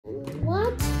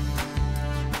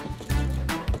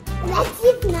Yes,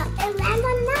 if not, and land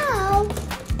on no.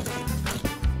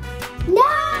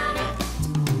 No!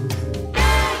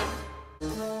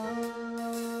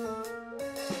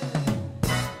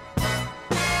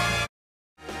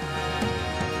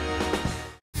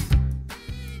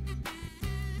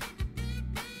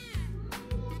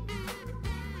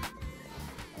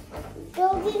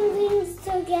 Building things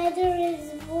together is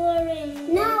boring.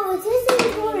 No, it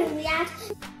isn't boring. We have.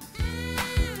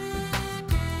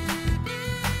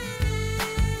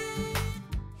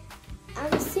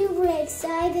 I'm super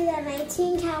excited and I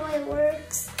think how it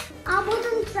works. I'll put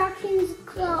instructions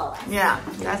close. Yeah,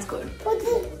 that's good. Put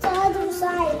it the other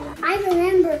side. I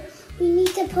remember we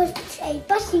need to push a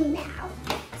button now.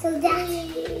 So that's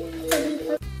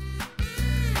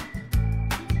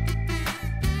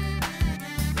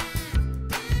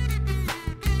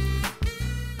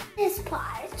this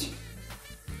part.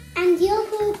 And you'll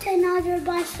put another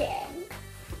button.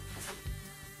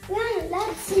 Right,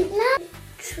 let's see now.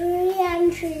 3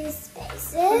 and 3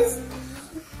 spaces.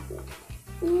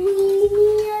 We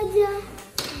need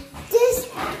this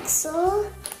axle.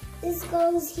 This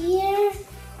goes here.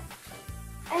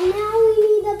 And now we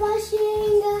need a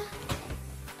bushing.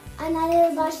 Another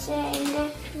bushing.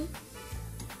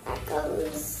 That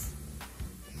goes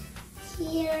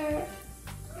here.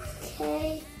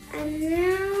 Okay. And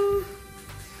now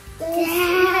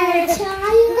there's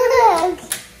child.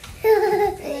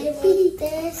 They want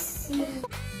this.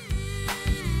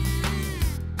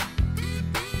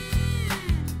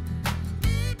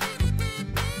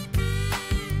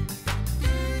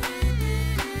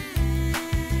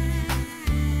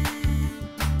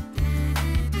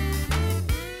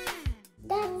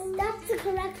 That's the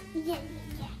correct. Yeah.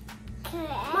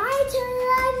 Correct. My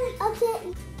turn. Okay.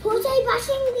 Put a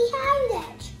bushing behind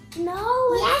it. No.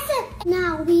 Yes.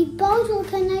 Now we both will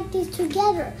connect this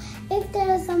together. If there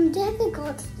are some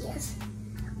difficulties,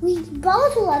 we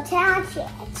both will attach it.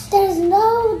 There's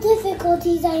no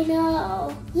difficulties, I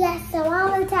know. Yes, so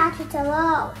I'll attach it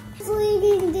alone.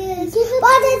 Leaving this,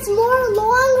 but it's more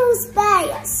longer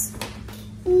space.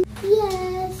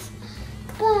 Yes,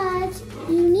 but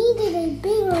you needed a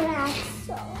bigger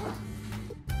axle.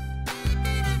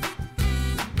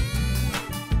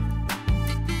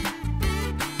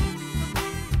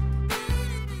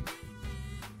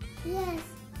 Yes.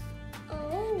 Oh,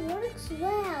 works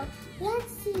well.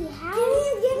 Let's see how.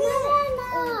 Give me.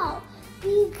 No,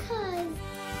 because.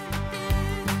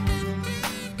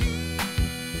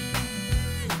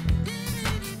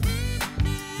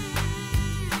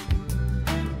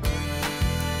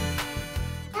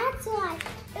 That's why.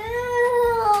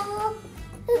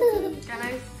 Can I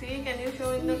see? Can you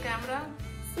show in the camera?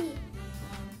 See.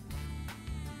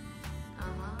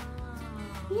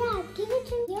 Yeah, give it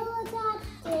to me. You'll attach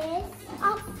this.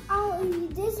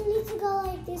 This needs to go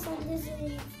like this, and this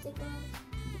needs to go.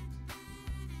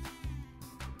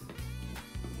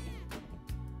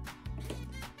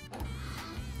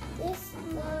 This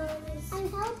goes. I'm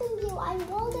helping you. I'm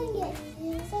holding it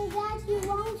so that you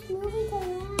won't move it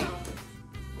around.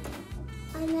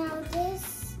 And now this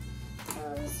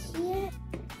goes here.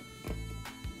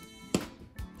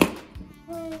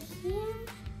 Goes here.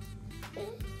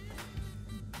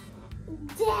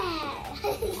 There!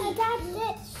 I got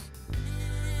this!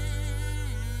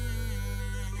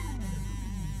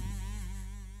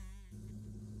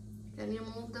 Can you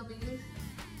move the wheels?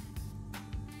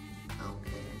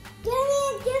 Okay. Give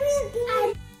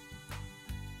me!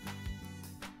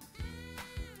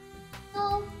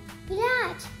 Oh,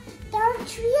 that! There are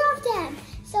 3 of them,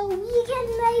 so we can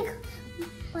make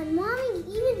one. Mommy,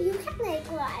 even you can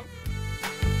make one.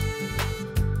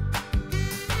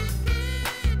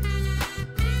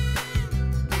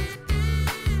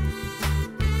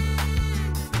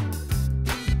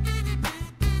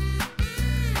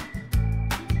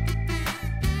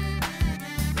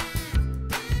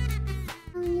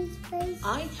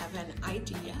 I have an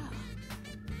idea.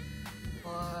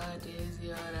 What is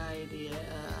your idea?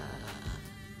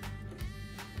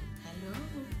 Hello?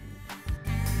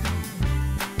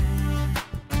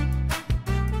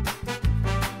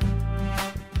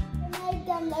 Make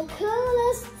them the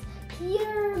coolest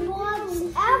gearbots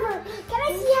ever. Can I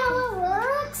see how it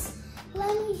works?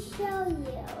 Let me show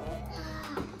you.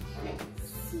 Let's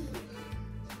see.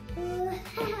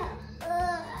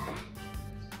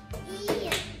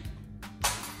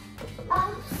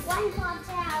 One pops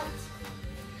out.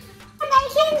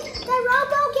 Animation, the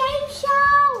Robo game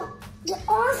show! The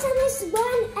awesomest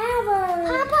one ever!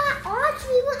 Papa, all 3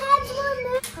 will have 1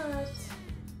 more. Put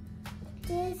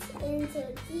this into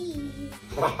these.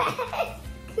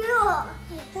 Cool!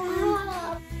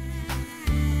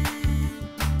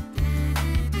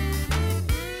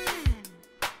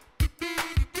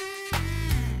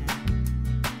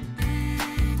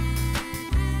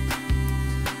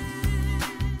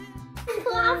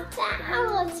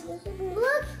 Look,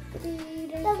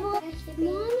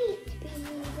 Mommy.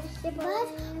 But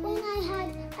when I had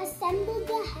assembled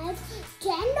the head,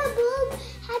 then the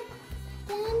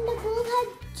bulb had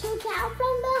took out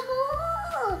from the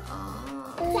hole.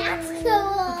 That's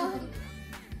cool.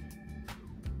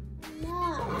 No.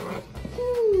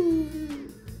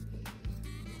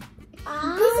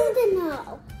 This is the no.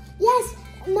 Yes.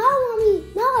 No, Mommy.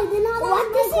 No, I did not.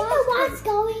 This is the what's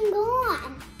going on.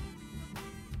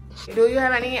 Do you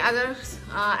have any other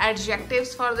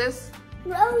adjectives for this?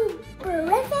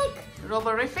 Roborific.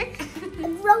 Roborific?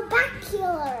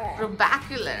 Robacular.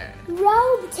 Robacular.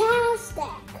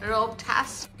 Robe-tastic.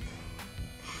 Robe-tastic.